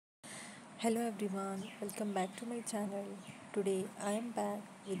Hello everyone, welcome back to my channel. Today I am back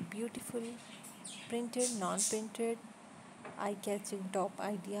with beautiful printed, non-printed, eye-catching top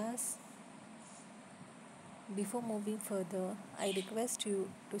ideas. Before moving further, I request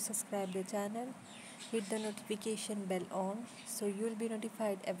you to subscribe the channel, hit the notification bell on so you will be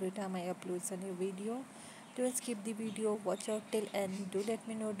notified every time I upload a new video. Don't skip the video, watch out till end. Do let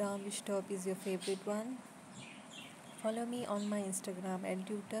me know down which top is your favorite one. Follow me on my Instagram and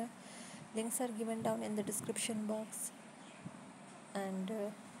Twitter. Links are given down in the description box. And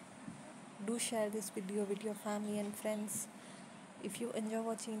do share this video with your family and friends. If you enjoy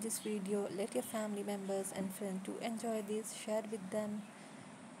watching this video, let your family members and friends to enjoy this, share with them,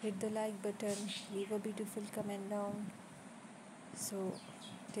 hit the like button, leave a beautiful comment down. So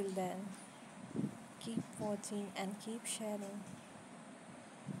till then, keep watching and keep sharing.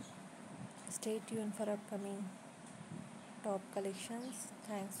 Stay tuned for upcoming top collections.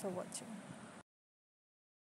 Thanks for watching.